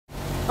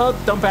Oh,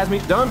 don't pass me.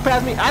 Don't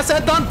pass me. I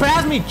said don't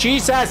pass me.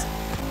 Jesus.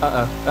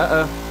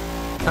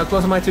 How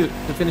close am I to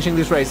finishing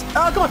this race?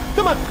 Oh, come on.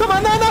 Come on. Come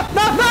on. No, no,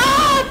 no,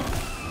 no.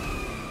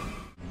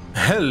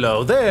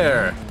 Hello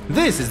there.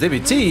 This is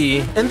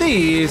DBT, and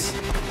these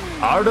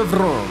are the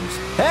rooms.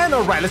 And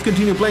alright, let's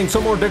continue playing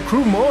some more The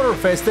Crew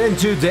Motorfest, and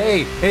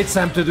today it's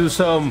time to do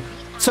some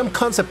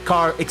concept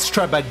car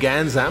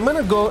extravaganza. I'm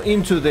gonna go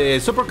into the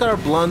Supercar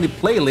Blondie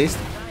playlist,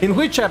 in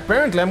which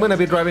apparently I'm gonna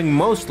be driving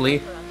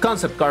mostly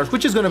concept cars,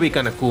 which is gonna be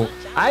kinda cool.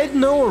 I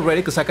know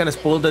already, because I kinda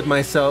spoiled it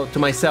to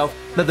myself,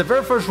 that the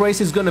very first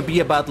race is gonna be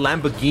about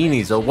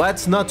Lamborghinis, so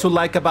what's not to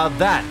like about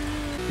that?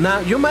 Now,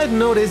 you might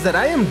notice that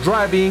I am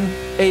driving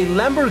a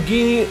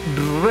Lamborghini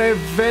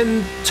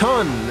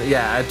Reventon.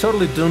 Yeah, I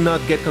totally do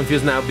not get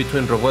confused now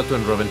between Revuelto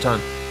and Reventon.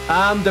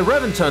 The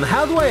Reventon,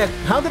 how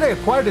did I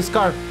acquire this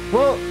car?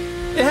 Well,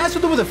 it has to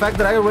do with the fact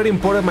that I already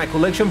imported my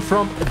collection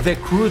from The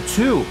Crew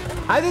 2.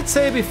 I did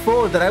say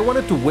before that I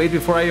wanted to wait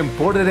before I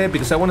imported it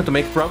because I wanted to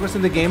make progress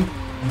in the game,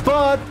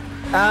 but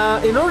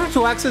in order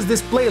to access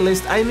this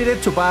playlist, I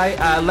needed to buy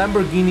a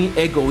Lamborghini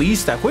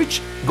Egoista,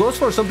 which goes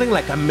for something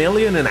like $1.5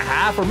 million,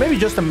 or maybe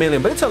just $1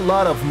 million, but it's a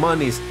lot of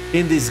monies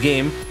in this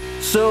game.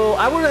 So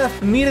I would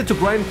have needed to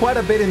grind quite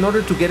a bit in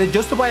order to get it,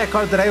 just to buy a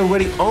car that I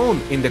already own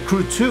in The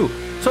Crew 2.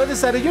 So I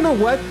decided, you know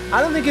what,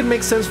 I don't think it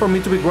makes sense for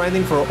me to be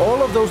grinding for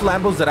all of those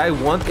Lambos that I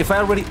want if I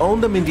already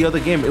own them in the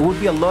other game. It would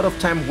be a lot of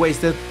time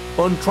wasted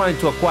on trying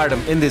to acquire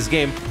them in this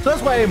game. So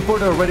that's why I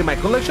imported already my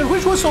collection,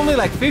 which was only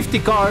like 50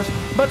 cars,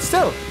 but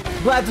still,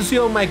 glad to see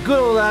all my good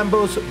old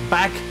Lambos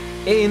back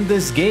in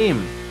this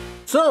game.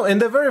 So, in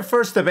the very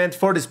first event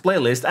for this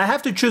playlist, I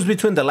have to choose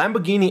between the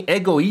Lamborghini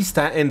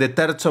Egoista and the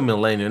Terzo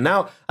Millennio.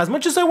 Now, as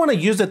much as I want to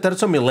use the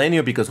Terzo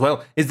Millennio because,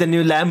 well, it's the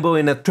new Lambo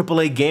in a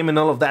AAA game and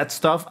all of that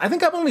stuff, I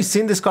think I've only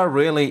seen this car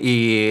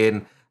really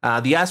in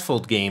the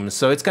Asphalt games,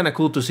 so it's kind of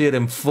cool to see it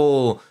in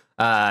full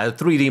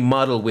 3D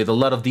model with a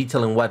lot of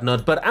detail and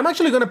whatnot. But I'm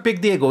actually going to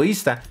pick the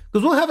Egoista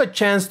because we'll have a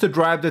chance to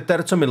drive the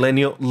Terzo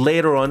Millennio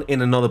later on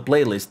in another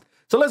playlist.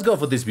 So let's go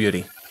for this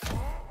beauty.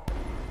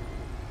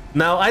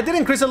 Now, I did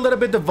increase a little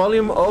bit the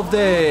volume of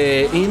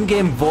the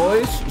in-game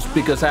voice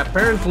because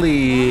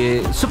apparently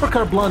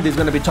Supercar Blondie is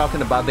going to be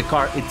talking about the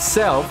car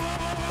itself.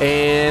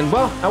 And,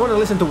 well, I want to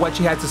listen to what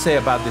she had to say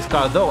about this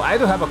car, though I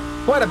do have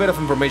quite a bit of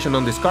information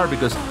on this car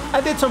because I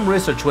did some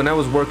research when I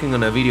was working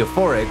on a video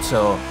for it,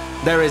 so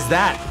there is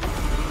that.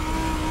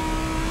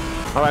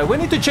 Alright, we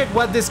need to check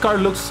what this car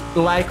looks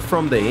like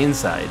from the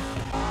inside.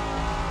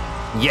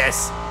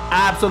 Yes!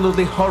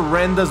 Absolutely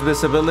horrendous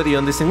visibility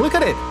on this thing. Look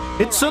at it.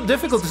 It's so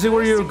difficult to see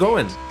where you're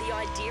going. The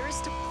idea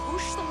is to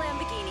push the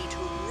Lamborghini to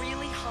a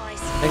really high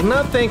speed. Like,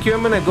 no, thank you.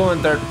 I'm gonna go in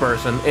third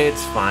person.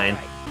 It's fine.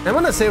 I'm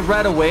gonna say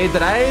right away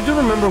that I do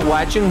remember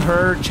watching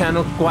her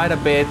channel quite a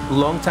bit,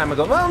 long time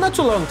ago. Well, not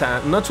too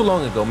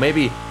long ago,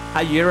 maybe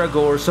a year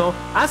ago or so.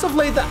 As of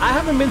late, I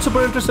haven't been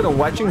super interested in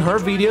watching her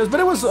videos, but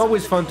it was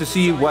always fun to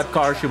see what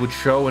car she would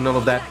show and all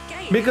of that.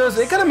 Because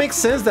it kind of makes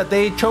sense that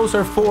they chose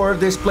her for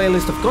this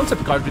playlist of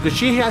concept cars because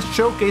she has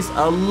showcased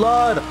a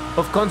lot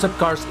of concept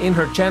cars in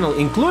her channel,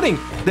 including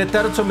the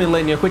Terzo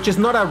Millennio, which is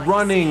not a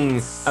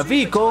running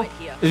vehicle,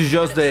 it's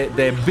just the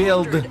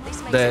build,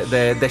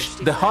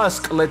 the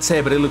husk, let's say,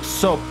 but it looks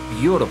so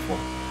beautiful.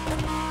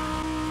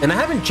 And I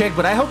haven't checked,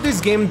 but I hope this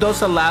game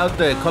does allow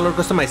the color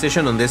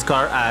customization on this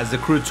car as the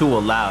Crew 2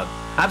 allowed.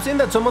 I've seen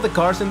that some of the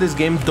cars in this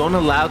game don't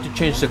allow to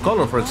change the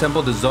color, for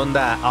example the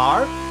Zonda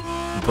R,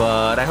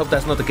 but I hope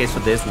that's not the case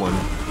for this one.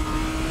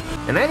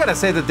 And I gotta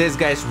say that these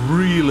guys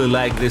really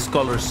like this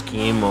color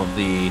scheme of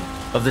the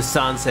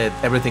sunset.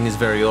 Everything is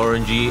very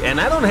orangey, and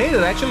I don't hate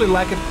it. I actually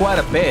like it quite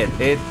a bit.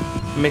 It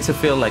makes it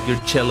feel like you're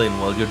chilling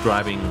while you're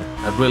driving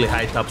at really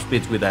high top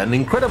speeds with an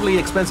incredibly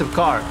expensive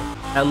car.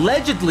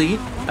 Allegedly,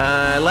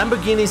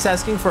 Lamborghini is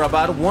asking for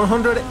about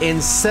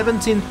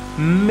 $117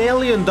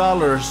 million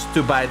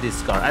to buy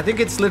this car. I think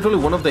it's literally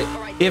one of the,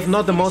 if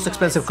not the most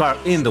expensive car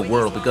in the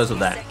world because of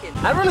that.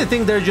 I really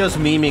think they're just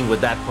memeing with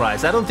that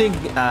price. I don't think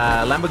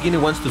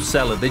Lamborghini wants to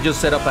sell it. They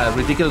just set up a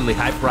ridiculously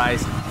high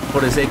price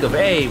for the sake of,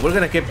 hey, we're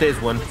gonna keep this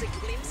one.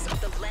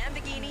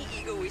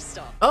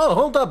 Oh,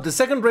 hold up. The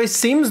second race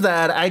seems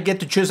that I get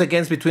to choose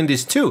against between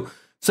these two.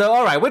 So,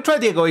 alright, we'll try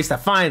the Egoista.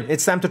 Fine,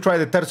 it's time to try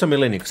the Terzo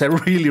Millennio, because I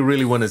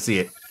really want to see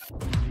it.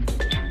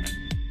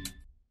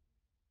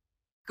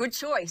 Good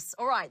choice.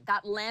 All right,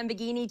 that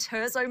Lamborghini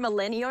Terzo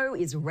Millennio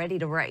is ready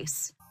to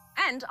race.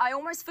 And I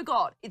almost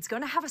forgot, it's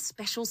going to have a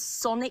special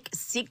sonic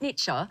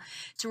signature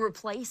to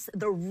replace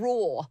the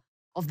roar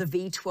of the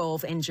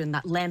V12 engine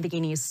that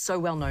Lamborghini is so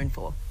well known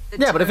for.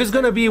 Yeah, but if it's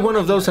going to be one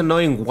of those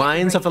annoying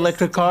whines of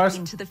electric cars,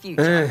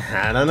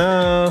 I don't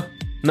know.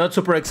 Not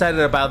super excited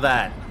about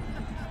that.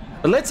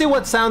 But let's see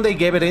what sound they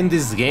gave it in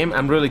this game.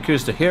 I'm really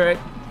curious to hear it.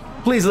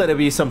 Please let it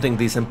be something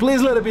decent. Please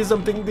let it be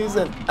something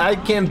decent. I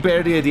can't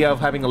bear the idea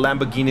of having a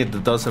Lamborghini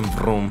that doesn't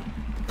vroom.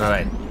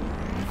 Alright.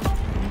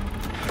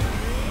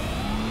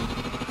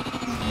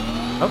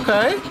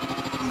 Okay.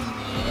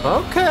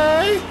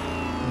 Okay.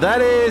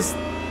 That is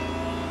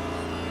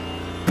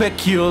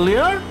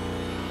peculiar.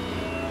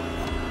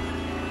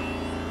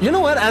 You know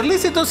what? At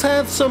least it does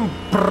have some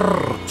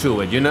prrr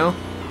to it, you know?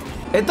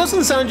 It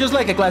doesn't sound just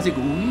like a classic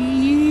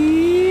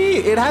wee.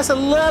 It has a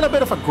little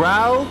bit of a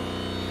growl.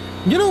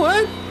 You know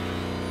what?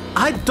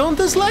 I don't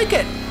dislike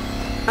it.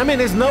 I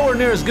mean, it's nowhere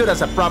near as good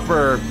as a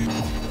proper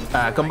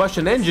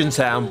combustion engine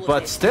sound,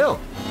 but still.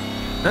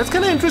 That's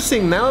kind of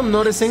interesting. Now I'm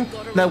noticing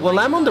that while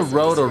I'm on the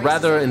road, or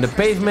rather in the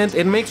pavement,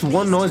 it makes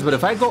one noise, but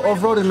if I go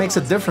off-road, it makes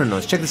a different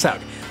noise. Check this out.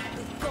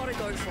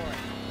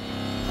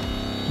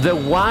 The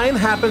whine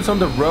happens on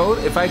the road.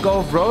 If I go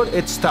off-road,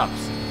 it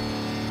stops.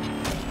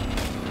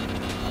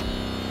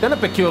 Kind of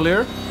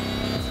peculiar.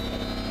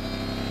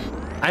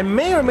 I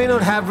may or may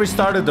not have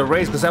restarted the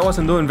race because I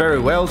wasn't doing very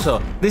well,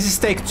 so this is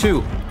take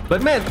 2.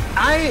 But man,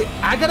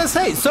 I gotta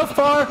say, so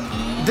far,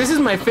 this is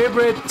my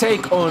favorite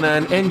take on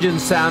an engine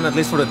sound, at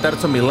least for the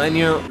Terzo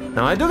Millennio.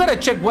 Now, I do gotta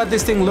check what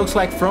this thing looks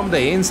like from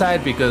the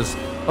inside because,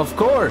 of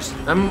course,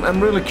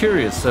 I'm really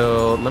curious.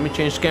 So let me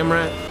change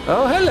camera.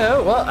 Oh,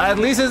 hello. Well, at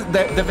least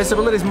the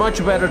visibility is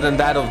much better than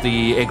that of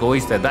the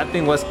Egoista. That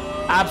thing was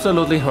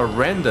absolutely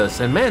horrendous.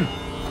 And man,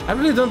 I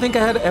really don't think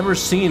I had ever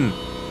seen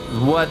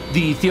what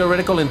the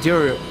theoretical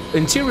interior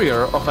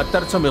of a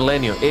Terzo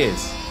Millennio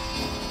is.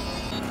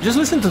 Just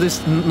listen to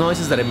these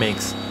noises that it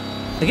makes.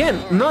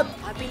 Again, not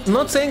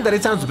saying that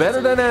it sounds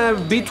better than a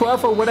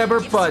V12 or whatever,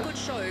 but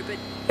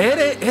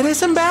it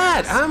isn't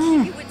bad.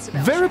 I'm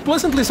very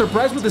pleasantly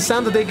surprised with the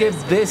sound that they gave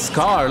this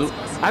car.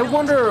 I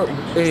wonder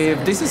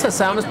if this is a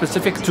sound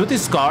specific to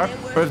this car,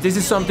 or if this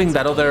is something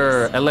that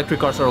other electric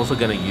cars are also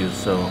gonna use.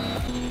 So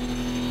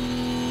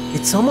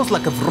it's almost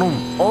like a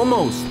vroom,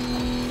 almost.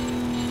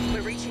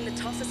 We're reaching the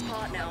toughest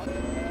part now.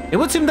 It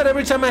would seem that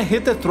every time I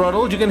hit the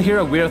throttle, you can hear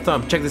a weird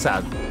thump. Check this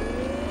out.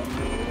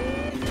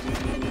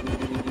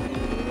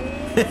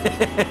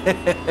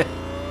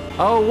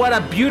 Oh, what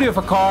a beauty of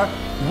a car.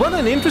 What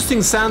an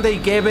interesting sound they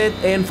gave it.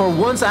 And for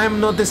once, I'm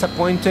not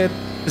disappointed,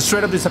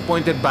 straight up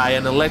disappointed by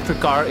an electric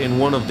car in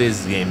one of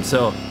these games.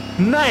 So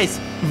nice,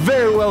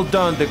 very well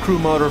done, the Crew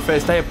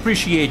Motorfest. I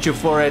appreciate you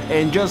for it.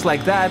 And just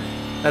like that,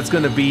 that's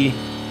gonna be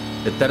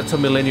the Terzo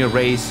Millennio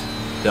race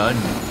done.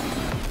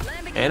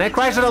 And I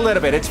crashed it a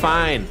little bit, it's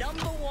fine.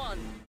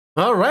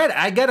 Alright,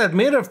 I gotta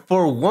admit it,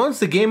 for once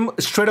the game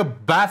straight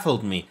up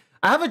baffled me.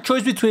 I have a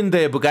choice between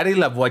the Bugatti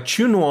La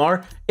Voiture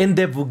Noire and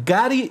the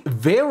Bugatti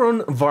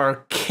Veyron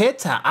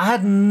Varchetta. I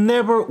had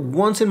never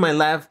once in my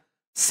life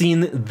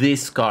seen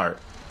this car.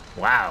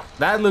 Wow,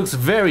 that looks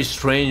very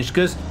strange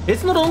because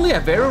it's not only a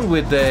Veyron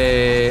with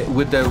the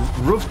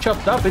roof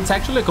chopped up, it's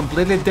actually a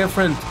completely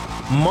different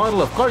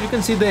model of car. You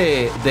can see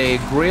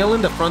the grille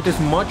in the front is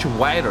much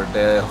wider,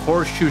 the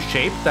horseshoe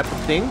shape type of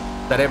thing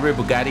that every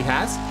Bugatti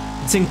has.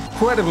 It's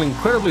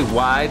incredibly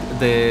wide.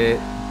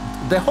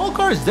 The whole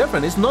car is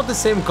different. It's not the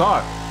same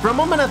car. For a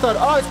moment I thought,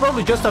 oh, it's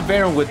probably just a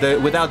Veyron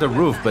without the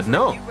roof, but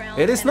no,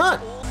 it is not.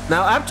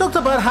 Now, I've talked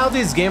about how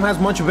this game has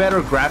much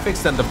better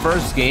graphics than the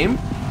first game,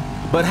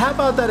 but how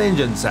about that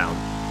engine sound?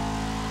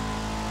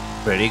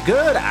 Pretty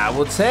good, I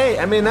would say.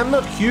 I mean, I'm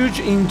not huge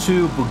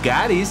into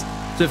Bugattis,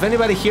 so if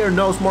anybody here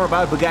knows more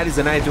about Bugattis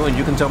than I do, and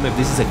you can tell me if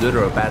this is a good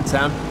or a bad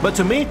sound, but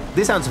to me,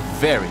 this sounds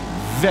very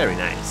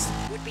nice.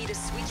 Would be to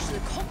switch to the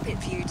cockpit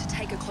view to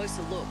take a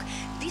closer look.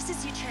 This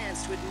is your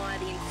chance to admire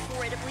the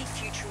incredibly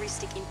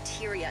futuristic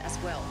interior as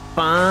well.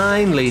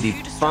 Fine, lady,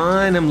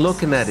 fine. I'm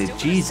looking at it.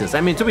 Jesus. I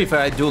mean, to be fair,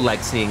 I do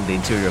like seeing the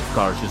interior of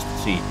cars just to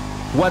see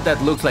what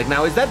that looks like.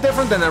 Now, is that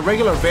different than a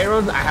regular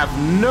Veyron? I have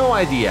no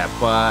idea,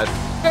 but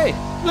hey,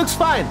 looks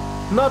fine.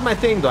 Not my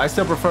thing, though. I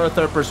still prefer a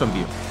third-person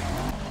view.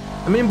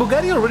 I mean,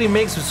 Bugatti already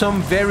makes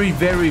some very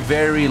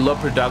low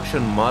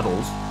production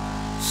models,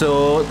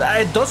 so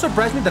it does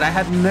surprise me that I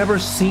had never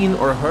seen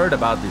or heard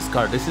about this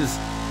car. This is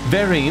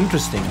very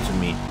interesting to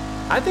me.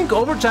 I think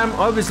over time,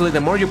 obviously,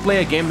 the more you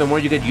play a game, the more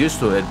you get used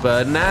to it.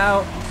 But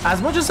now,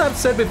 as much as I've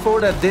said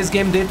before that this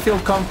game did feel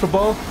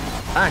comfortable,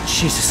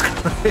 Jesus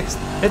Christ,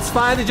 it's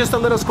fine. It's just a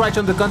little scratch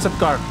on the concept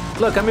car.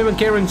 Look, I'm even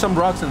carrying some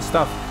rocks and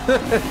stuff.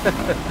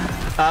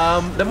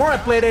 The more I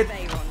played it,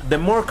 the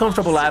more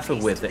comfortable I feel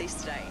with it.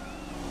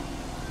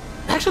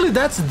 Actually,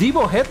 that's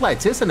Devo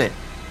headlights, isn't it?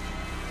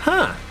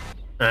 Huh.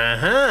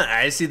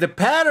 I see the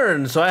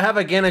pattern. So I have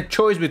again a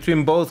choice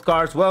between both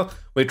cars. Well,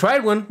 we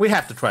tried one, we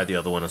have to try the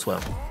other one as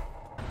well.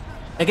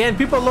 Again,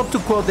 people love to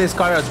quote this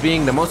car as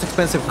being the most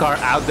expensive car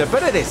out there,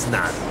 but it is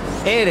not.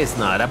 It is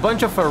not. A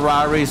bunch of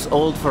Ferraris,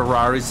 old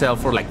Ferraris, sell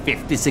for like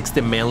 50,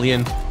 60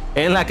 million.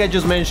 And like I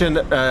just mentioned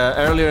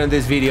earlier in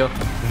this video,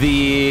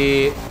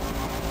 the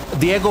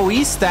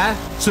Egoista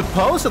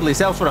supposedly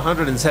sells for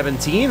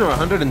 117 or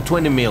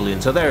 120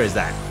 million. So there is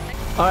that.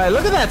 Alright,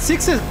 look at that,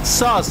 6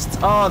 exhaust.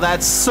 Oh,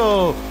 that's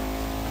so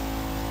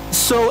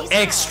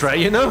extra,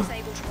 you know?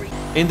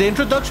 In the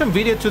introduction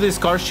video to this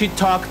car, she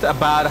talked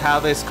about how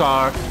this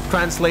car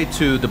translates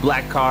to the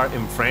black car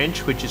in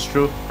French, which is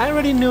true. I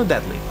already knew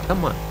that, Lee.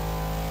 Come on.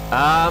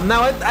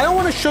 Now, I don't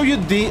want to show you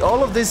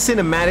all of these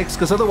cinematics,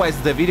 because otherwise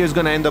the video is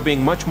going to end up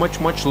being much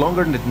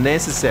longer than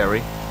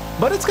necessary.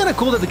 But it's kind of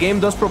cool that the game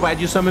does provide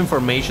you some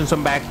information,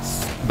 some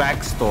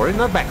backstory,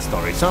 not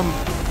backstory, some,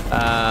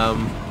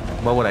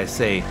 what would I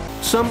say?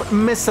 some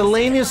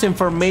miscellaneous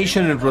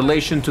information in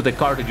relation to the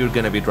car that you're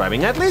going to be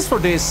driving, at least for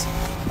this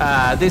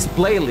this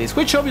playlist,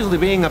 which obviously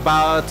being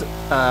about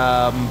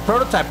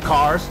prototype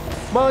cars.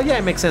 Well, yeah,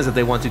 it makes sense that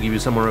they want to give you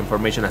some more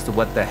information as to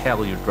what the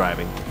hell you're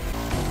driving.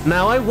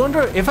 Now, I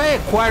wonder, if I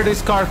acquire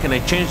this car, can I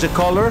change the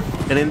color?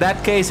 And in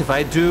that case, if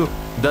I do,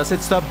 does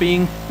it stop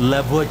being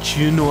La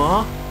Voiture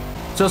Noire?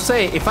 So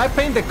say, if I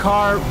paint the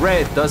car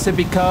red, does it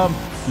become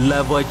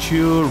La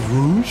Voiture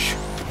Rouge?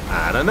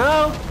 I don't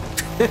know.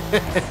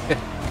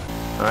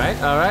 All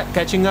right,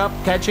 catching up.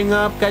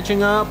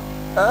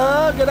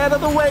 Oh, get out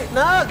of the way.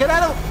 No, get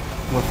out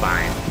of... We're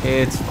fine.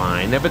 It's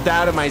fine. Never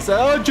doubted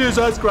myself. Oh,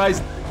 Jesus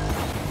Christ.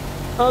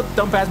 Oh,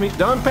 don't pass me.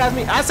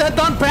 I said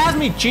don't pass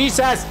me,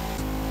 Jesus.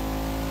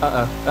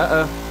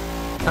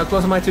 How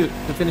close am I to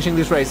finishing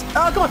this race?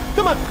 Oh,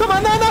 come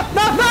on.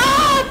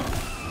 No.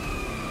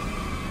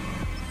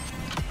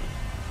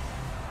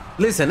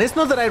 Listen, it's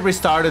not that I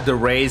restarted the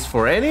race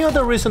for any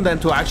other reason than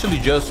to actually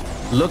just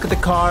look at the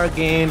car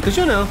again, because,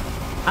 you know,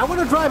 I want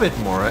to drive it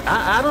more.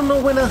 I don't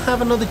know when I'll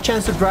have another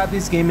chance to drive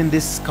this game in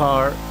this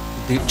car.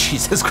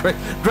 Jesus Christ.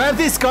 Drive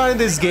this car in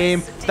this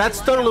game. That's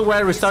totally why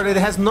I restarted.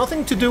 It has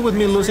nothing to do with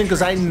me losing,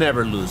 because I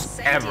never lose,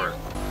 ever.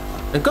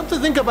 And come to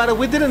think about it,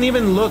 we didn't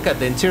even look at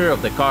the interior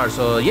of the car.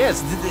 So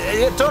yes,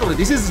 totally.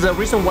 This is the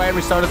reason why I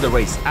restarted the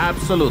race.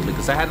 Absolutely,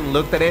 because I hadn't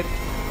looked at it,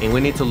 and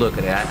we need to look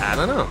at it. I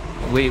don't know.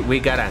 We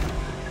gotta...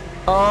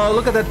 Oh,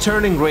 look at that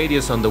turning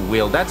radius on the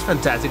wheel. That's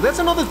fantastic. That's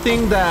another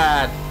thing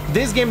that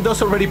this game does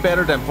already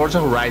better than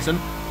Forza Horizon,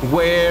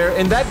 where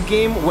in that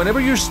game, whenever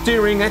you're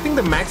steering, I think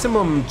the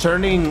maximum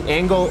turning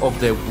angle of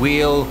the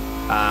wheel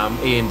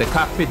in the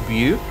cockpit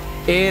view,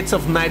 it's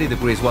of 90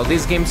 degrees, while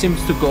this game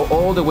seems to go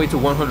all the way to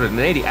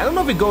 180. I don't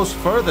know if it goes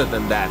further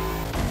than that.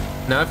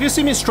 Now, if you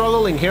see me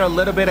struggling here a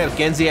little bit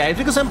against the AI,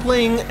 because I'm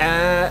playing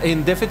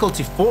in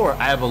difficulty 4,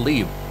 I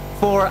believe.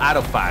 4 out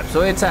of 5.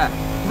 So it's a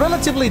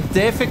relatively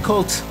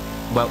difficult...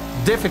 well,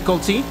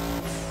 difficulty,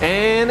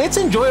 and it's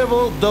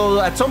enjoyable, though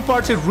at some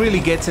parts it really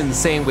gets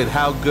insane with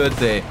how good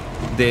the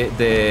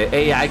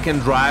AI can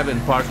drive,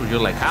 in parts where you're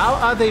like, how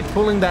are they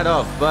pulling that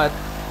off? But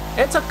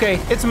it's okay,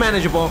 it's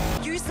manageable.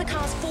 Use the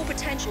car's full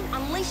potential,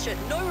 unleash it,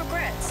 no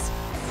regrets.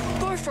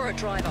 Go for it,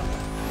 driver.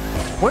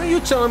 Weren't you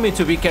telling me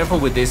to be careful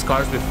with these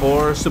cars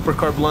before,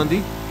 Supercar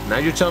Blondie? Now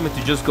you're telling me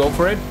to just go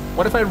for it?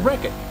 What if I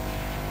wreck it?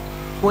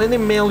 $20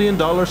 million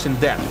in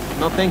debt.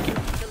 No, thank you.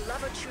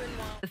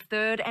 The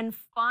third and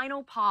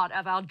final part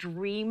of our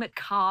dream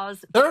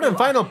cars. Third and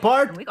final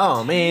part?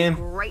 Oh, man.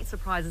 Great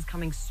surprises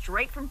coming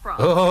straight from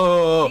France.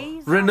 Oh,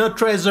 Renault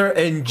Trezor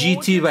and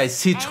GT by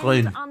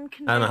Citroën. I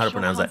don't know how to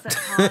pronounce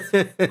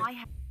that.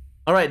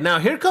 All right, now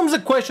here comes a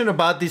question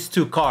about these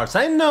two cars.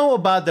 I know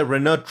about the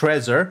Renault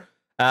Trezor,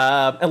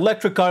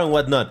 electric car and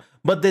whatnot,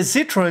 but the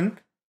Citroën,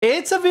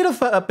 it's a bit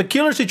of a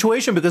peculiar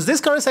situation because this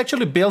car is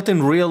actually built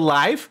in real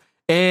life,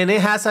 and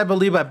it has, I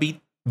believe, a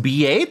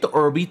B8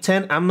 or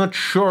B10, I'm not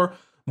sure.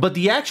 But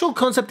the actual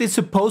concept is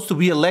supposed to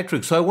be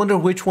electric, so I wonder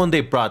which one they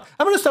brought.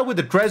 I'm going to start with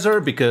the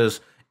Trezor, because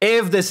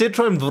if the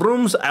Citroën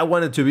vrooms, I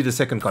want it to be the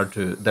second car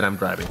that I'm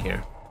driving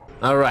here.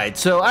 Alright,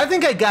 so I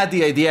think I got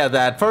the idea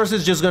that first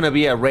it's just going to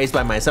be a race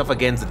by myself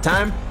against the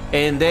time,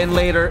 and then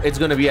later it's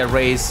going to be a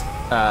race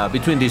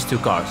between these two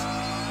cars.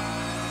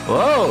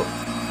 Whoa!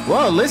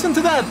 Whoa, listen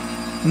to that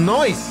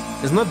noise!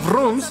 It's not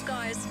vrooms.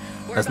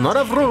 That's not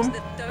a vroom.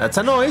 That's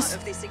a noise.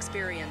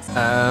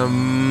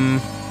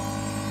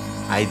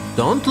 I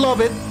don't love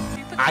it.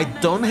 I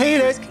don't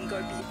hate it.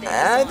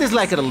 I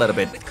dislike it a little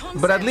bit.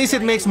 But at least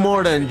it makes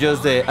more than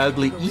just the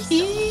ugly.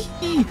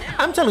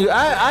 I'm telling you,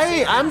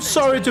 I'm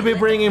sorry to be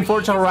bringing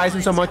Forza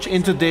Horizon so much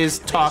into this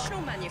talk.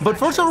 But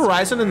Forza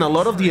Horizon and a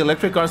lot of the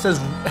electric cars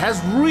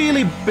has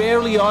really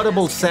barely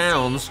audible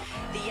sounds.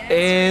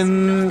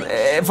 And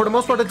for the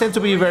most part, they tend to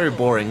be very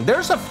boring.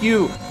 There's a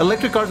few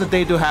electric cars that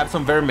they do have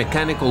some very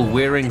mechanical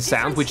whirring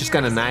sound, which is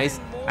kind of nice,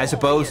 I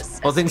suppose,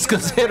 all things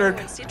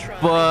considered.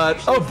 But,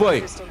 oh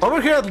boy,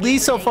 over here, at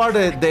least so far,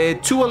 the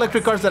two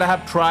electric cars that I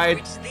have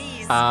tried,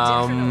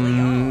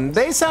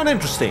 they sound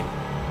interesting.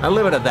 I'll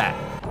leave it at that.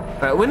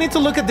 All right, we need to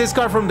look at this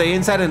car from the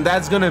inside, and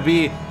that's gonna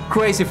be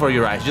crazy for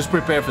your eyes. Just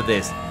prepare for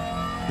this.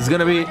 It's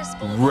gonna be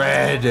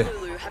red.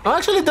 Oh,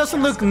 actually, it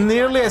doesn't look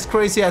nearly as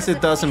crazy as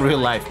it does in real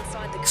life.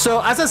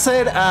 So, as I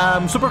said,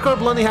 Supercar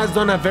Blondie has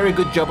done a very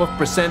good job of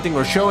presenting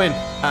or showing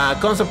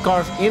concept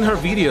cars in her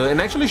video.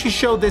 And actually, she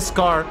showed this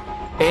car,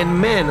 and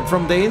man,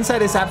 from the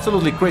inside, it's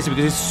absolutely crazy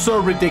because it's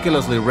so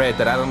ridiculously red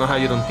that I don't know how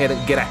you don't get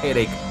a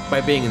headache by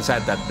being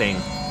inside that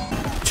thing.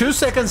 2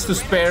 seconds to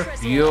spare.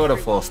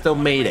 Beautiful. Still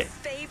made it.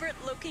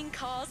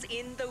 Cars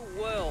in the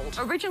world.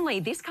 Originally,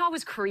 this car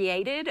was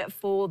created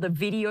for the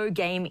video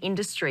game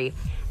industry,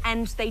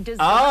 and they designed.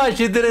 Oh,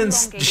 she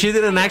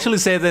didn't actually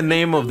say the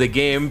name of the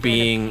game,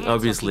 being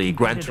obviously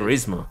Gran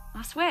Turismo.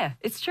 I swear,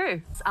 it's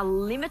true. It's a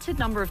limited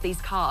number of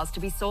these cars to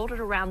be sold at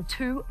around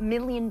 $2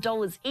 million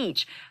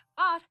each,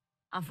 but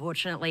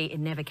unfortunately, it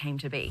never came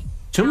to be.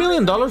 $2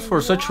 million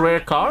for such rare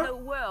car?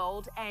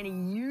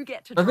 And you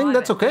get to I think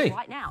that's okay.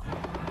 Right now.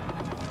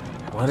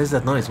 What is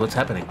that noise? What's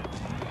happening?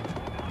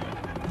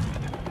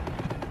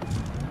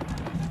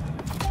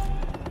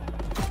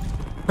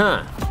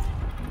 Huh.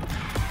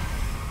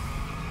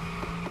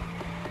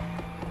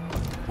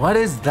 What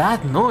is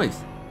that noise?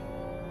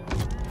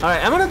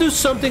 Alright, I'm gonna do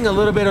something a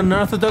little bit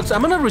unorthodox.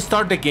 I'm gonna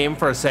restart the game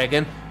for a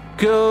second.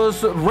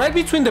 Because right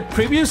between the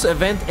previous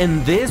event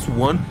and this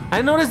one,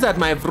 I noticed that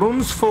my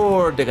vrooms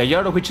for the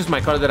Gallardo, which is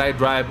my car that I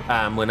drive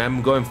when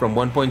I'm going from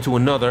one point to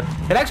another,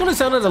 it actually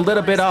sounded a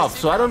little bit off.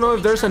 So I don't know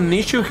if there's an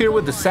issue here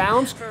with the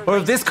sounds or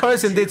if this car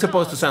is indeed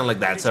supposed to sound like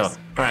that. So,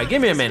 alright,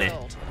 give me a minute.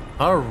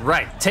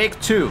 Alright, take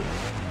two.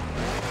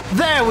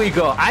 There we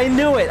go. I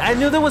knew it. I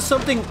knew there was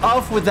something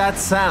off with that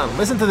sound.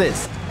 Listen to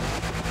this.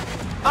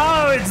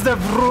 Oh, it's the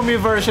vroomy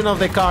version of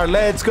the car.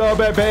 Let's go,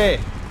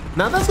 baby.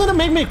 Now that's gonna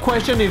make me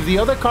question if the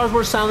other cars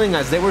were sounding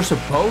as they were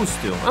supposed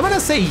to. I'm gonna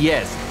say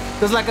yes,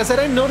 because like I said,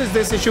 I noticed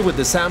this issue with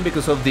the sound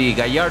because of the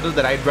Gallardo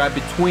that I drive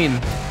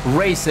between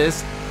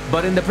races,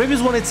 but in the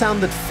previous one it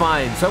sounded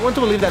fine, so I want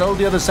to believe that all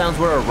the other sounds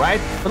were alright.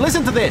 But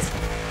listen to this.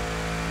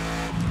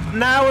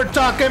 Now we're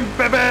talking,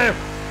 baby!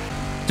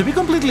 To be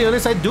completely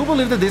honest, I do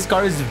believe that this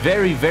car is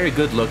very, very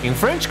good looking.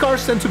 French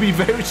cars tend to be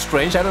very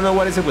strange. I don't know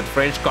what is it with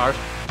French cars,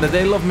 that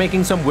they love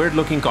making some weird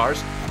looking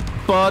cars.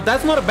 But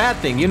that's not a bad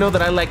thing. You know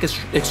that I like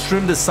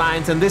extreme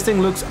designs, and this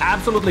thing looks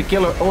absolutely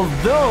killer.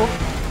 Although,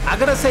 I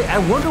gotta say, I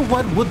wonder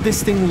what would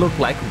this thing look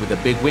like with a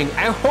big wing.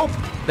 I hope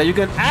that you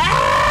can...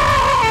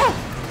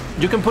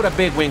 You can put a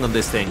big wing on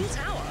this thing.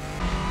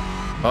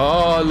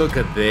 Oh, look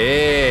at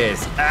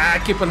this. I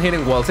keep on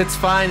hitting walls. It's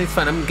fine, it's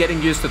fine. I'm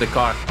getting used to the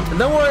car. And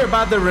don't worry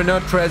about the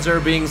Renault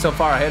Trezor being so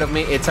far ahead of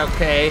me. It's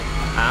okay.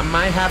 I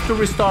might have to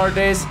restart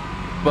this,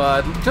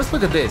 but just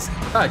look at this.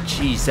 Oh,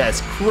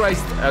 Jesus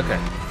Christ. Okay.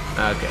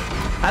 Okay.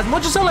 As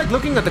much as I like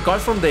looking at the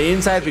cars from the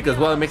inside because,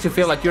 well, it makes you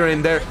feel like you're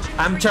in there,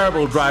 I'm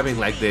terrible driving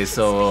like this,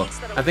 so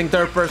I think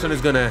third person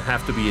is gonna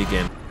have to be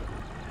again.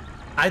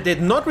 I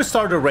did not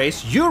restart the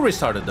race, you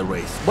restarted the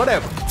race,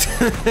 whatever.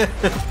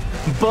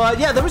 But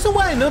yeah, the reason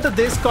why I know that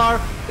this car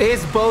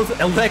is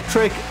both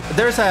electric,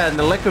 there's an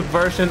electric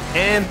version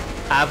and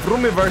a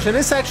vroomy version,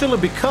 is actually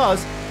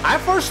because I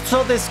first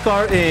saw this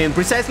car in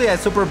precisely a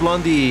Supercar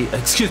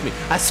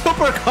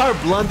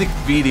Blondie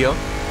video,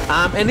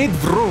 and it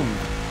vroomed.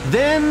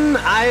 Then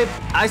I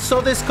saw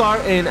this car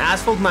in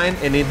Asphalt 9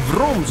 and it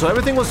vroomed, so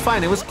everything was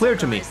fine, it was clear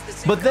to me.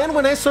 But then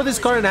when I saw this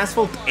car in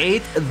Asphalt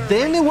 8,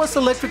 then it was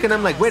electric and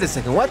I'm like, wait a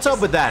second, what's up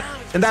with that?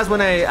 And that's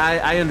when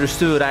I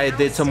understood. I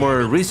did some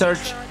more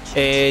research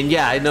and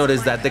yeah, I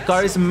noticed that the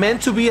car is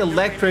meant to be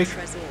electric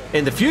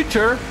in the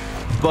future,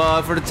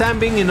 but for the time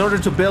being, in order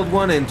to build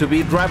one and to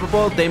be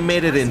drivable, they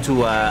made it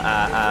into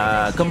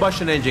a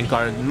combustion engine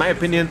car. In my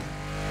opinion,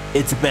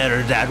 it's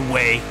better that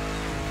way.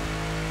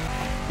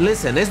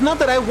 Listen, it's not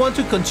that I want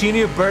to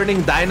continue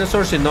burning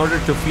dinosaurs in order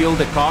to fuel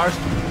the cars,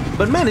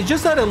 but man, it's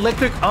just that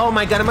electric... Oh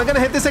my god, am I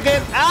gonna hit this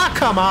again? Ah,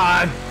 come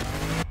on!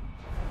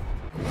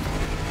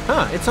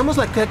 Huh, it's almost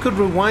like I could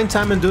rewind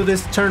time and do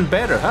this turn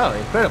better. Oh,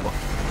 incredible.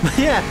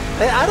 Yeah,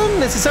 I don't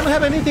necessarily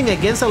have anything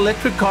against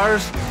electric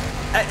cars.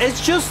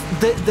 It's just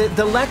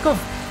the lack of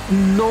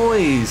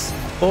noise,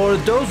 or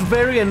those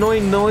very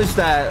annoying noise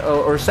that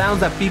or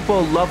sounds that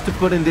people love to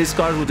put in these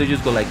cars where they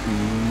just go like...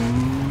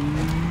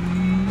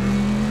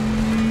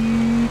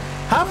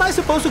 How am I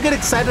supposed to get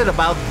excited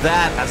about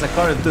that as a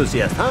car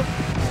enthusiast, huh?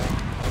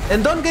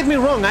 And don't get me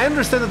wrong, I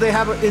understand that they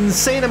have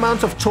insane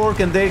amounts of torque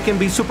and they can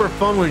be super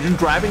fun when you're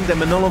driving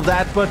them and all of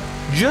that, but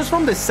just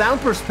from the sound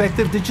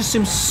perspective, they just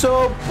seem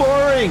so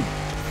boring.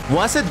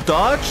 Was it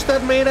Dodge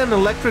that made an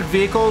electric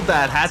vehicle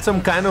that had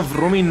some kind of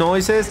roomy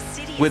noises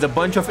with a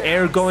bunch of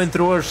air going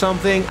through or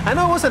something? I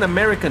know it was an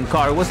American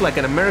car, it was like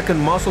an American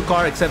muscle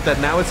car, except that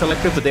now it's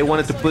electric, but they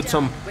wanted to put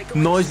some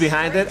noise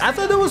behind it. I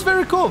thought it was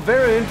very cool,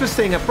 very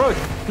interesting approach.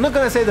 I'm not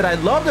gonna say that I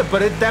loved it,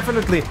 but it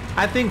definitely,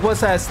 I think,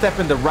 was a step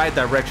in the right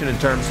direction in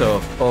terms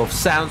of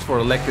sounds for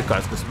electric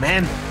cars, because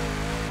man,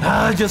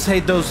 I just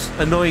hate those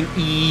annoying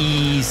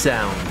E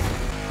sounds.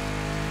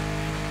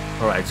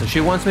 Alright, so she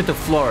wants me to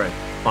floor it.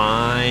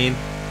 Fine.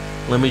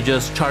 Let me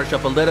just charge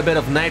up a little bit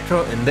of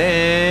nitro and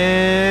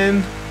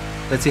then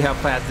let's see how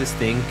fast this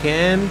thing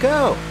can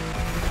go.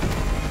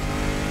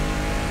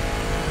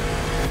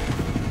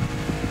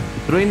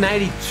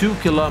 392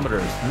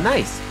 kilometers.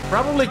 Nice.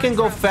 Probably can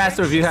go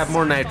faster if you have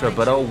more nitro,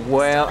 but oh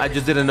well, I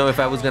just didn't know if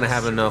I was gonna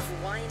have enough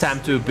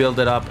time to build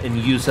it up and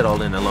use it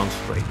all in a long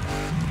straight.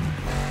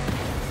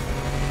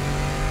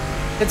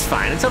 It's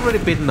fine. It's already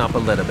beaten up a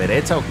little bit.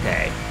 It's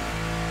okay.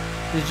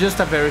 It's just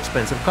a very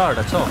expensive car,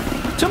 that's all.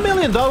 $2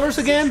 million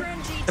again?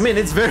 I mean,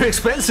 it's very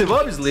expensive,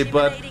 obviously,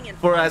 but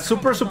for a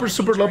super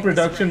low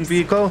production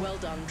vehicle,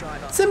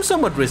 it seems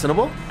somewhat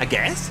reasonable, I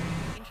guess.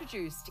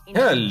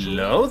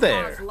 Hello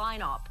there.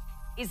 Lineup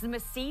is the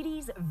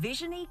Mercedes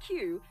Vision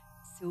EQ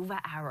Silver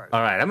Arrow.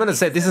 All right, I'm gonna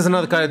say this is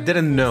another car I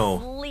didn't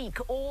know. Sleek,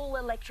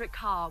 all-electric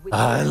car with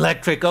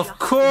electric, of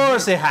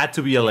course it had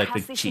to be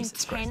electric.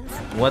 Jesus Christ.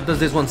 What does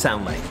this one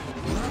sound like?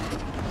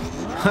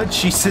 Oh,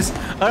 Jesus.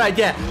 Alright,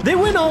 yeah, they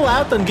went all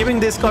out on giving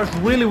this car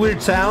really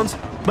weird sounds,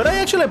 but I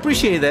actually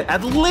appreciate it.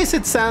 At least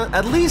it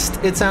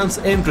sounds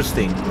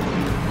interesting.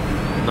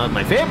 Not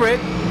my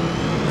favorite,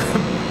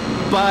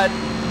 but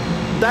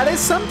that is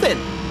something.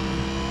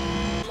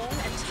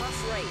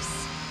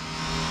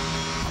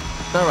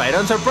 Alright,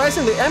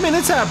 unsurprisingly, I mean,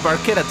 it's a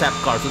Barchetta tap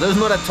car, so there's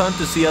not a ton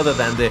to see other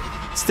than the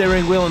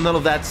steering wheel and all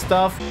of that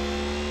stuff.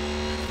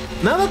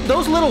 Now that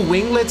those little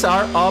winglets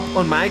are up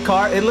on my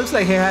car, it looks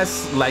like it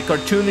has like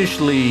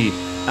cartoonishly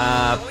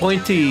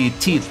pointy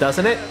teeth,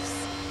 doesn't it?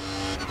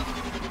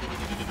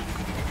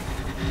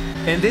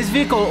 And this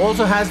vehicle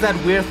also has that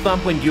weird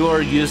thump when you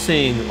are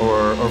using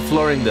or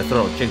flooring the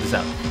throat. Check this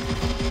out.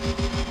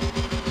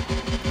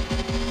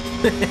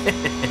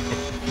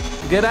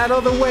 Get out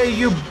of the way,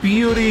 you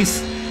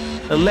beauties.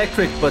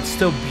 Electric, but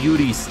still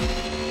beauties.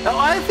 Oh,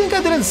 I think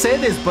I didn't say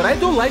this, but I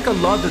do like a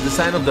lot the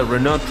design of the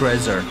Renault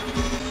Trezor.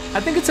 I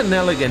think it's an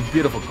elegant,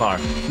 beautiful car.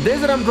 This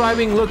that I'm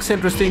driving looks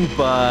interesting,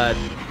 but...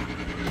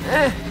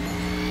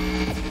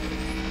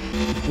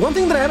 One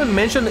thing that I haven't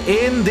mentioned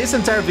in this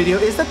entire video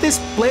is that this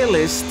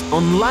playlist,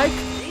 unlike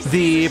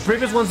the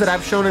previous ones that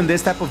I've shown in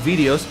this type of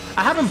videos,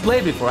 I haven't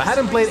played before. I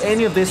hadn't played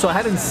any of this, so I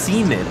hadn't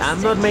seen it.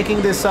 I'm not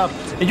making this up.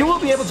 And you will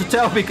be able to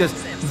tell because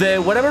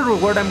whatever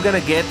reward I'm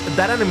gonna get,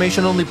 that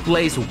animation only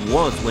plays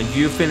once when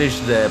you finish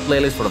the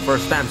playlist for the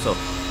first time. So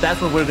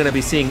that's what we're gonna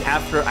be seeing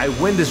after I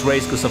win this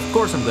race, because of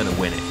course I'm gonna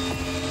win it.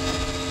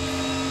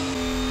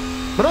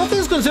 But all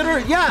things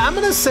considered, yeah, I'm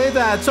gonna say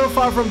that so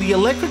far from the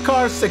electric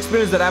cars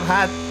experience that I've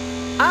had,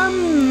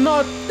 I'm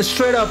not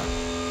straight up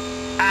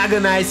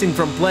agonizing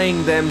from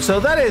playing them, so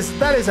that is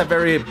a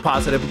very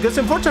positive, because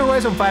in Forza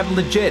Horizon 5,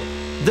 legit,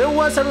 there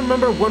was, I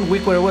remember one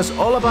week where it was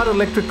all about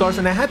electric cars,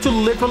 and I had to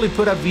literally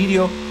put a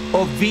video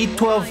of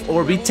V12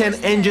 or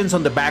V10 engines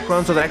on the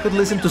background so that I could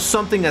listen to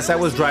something as I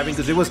was driving,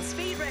 because it was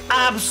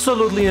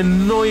absolutely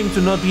annoying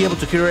to not be able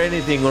to hear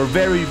anything, or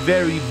very,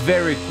 very,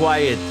 very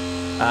quiet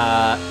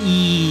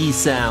E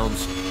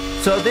sounds.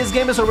 So this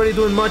game is already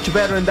doing much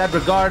better in that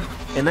regard,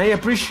 and I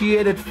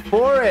appreciate it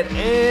for it.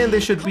 And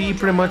this should be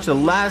pretty much the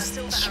last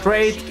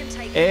straight,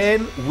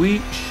 and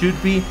we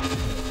should be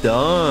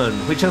done,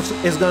 which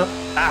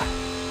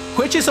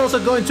is also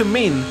going to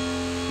mean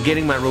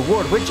getting my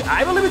reward, which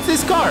I believe it's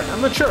this car.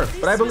 I'm not sure,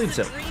 but I believe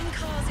so.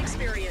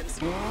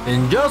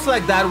 And just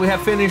like that, we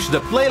have finished the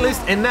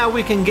playlist, and now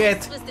we can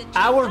get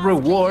our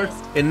reward,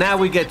 and now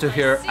we get to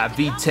hear a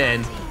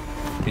V10,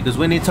 because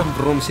we need some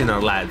rooms in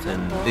our lives,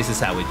 and this is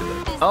how we do it.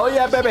 Oh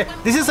yeah, baby!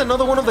 This is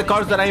another one of the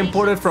cars that I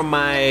imported from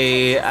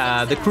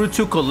my the Crew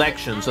 2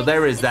 collection, so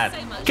there is that.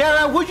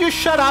 Kara, would you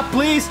shut up,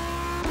 please?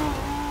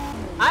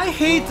 I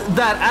hate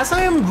that as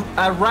I am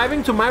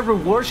arriving to my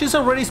reward, she's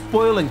already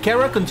spoiled, and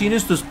Kara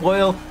continues to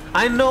spoil.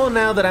 I know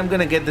now that I'm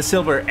gonna get the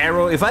silver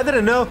arrow. If I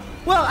didn't know,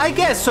 well, I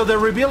guess, so the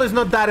reveal is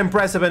not that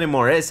impressive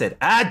anymore, is it?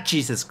 Ah,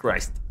 Jesus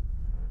Christ.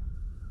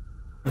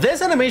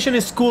 This animation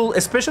is cool,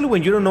 especially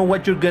when you don't know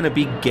what you're gonna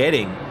be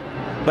getting.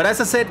 But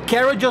as I said,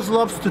 Kara just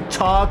loves to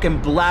talk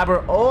and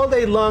blabber all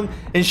day long,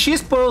 and she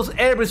spoils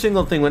every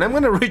single thing. When I'm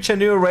gonna reach a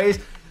new race,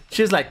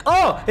 she's like,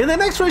 oh, in the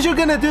next race you're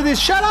gonna do this.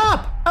 Shut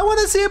up! I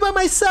wanna see it by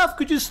myself.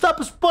 Could you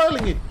stop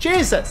spoiling it?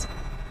 Jesus!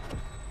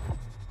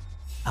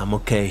 I'm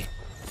okay.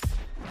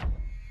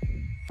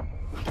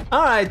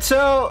 Alright,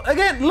 so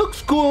again,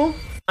 looks cool.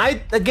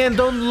 I, again,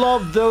 don't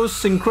love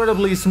those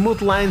incredibly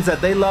smooth lines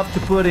that they love to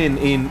put in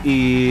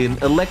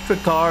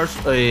electric cars,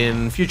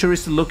 in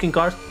futuristic looking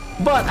cars,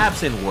 but I've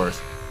seen worse.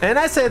 And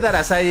I say that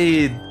as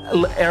I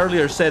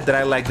earlier said that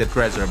I like the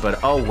Trezor, but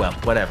oh well,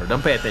 whatever,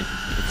 don't pay attention,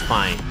 it's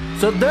fine.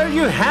 So there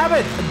you have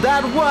it,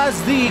 that was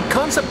the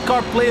concept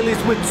car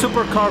playlist with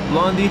Supercar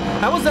Blondie.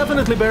 I was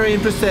definitely very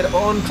interested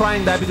on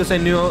trying that because I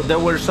knew there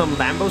were some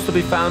Lambos to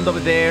be found over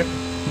there.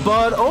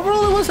 But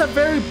overall it was a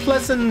very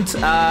pleasant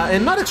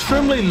and not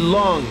extremely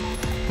long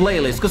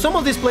playlist, because some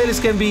of these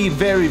playlists can be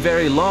very,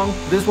 very long.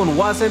 This one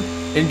wasn't.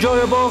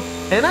 Enjoyable,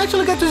 and I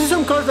actually got to see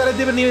some cars that I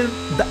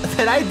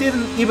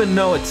didn't even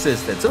know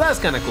existed, so that's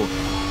kind of cool.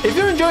 If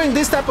you're enjoying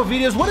this type of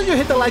videos, why don't you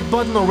hit the like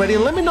button already,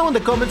 and let me know in the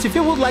comments if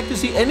you would like to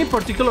see any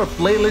particular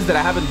playlist that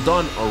I haven't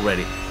done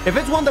already. If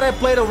it's one that I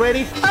played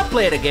already, I'll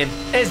play it again,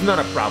 it's not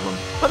a problem.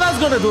 But that's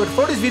gonna do it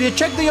for this video.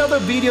 Check the other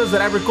videos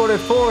that I recorded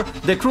for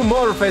the Crew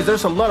Motorfest.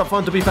 There's a lot of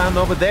fun to be found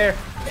over there.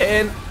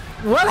 And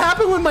what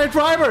happened with my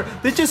driver?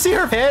 Did you see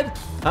her head?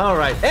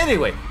 Alright,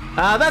 anyway,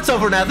 that's all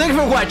for now. Thank you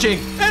for watching,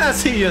 and I'll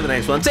see you in the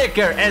next one. Take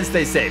care and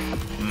stay safe.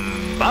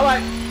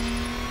 Bye-bye.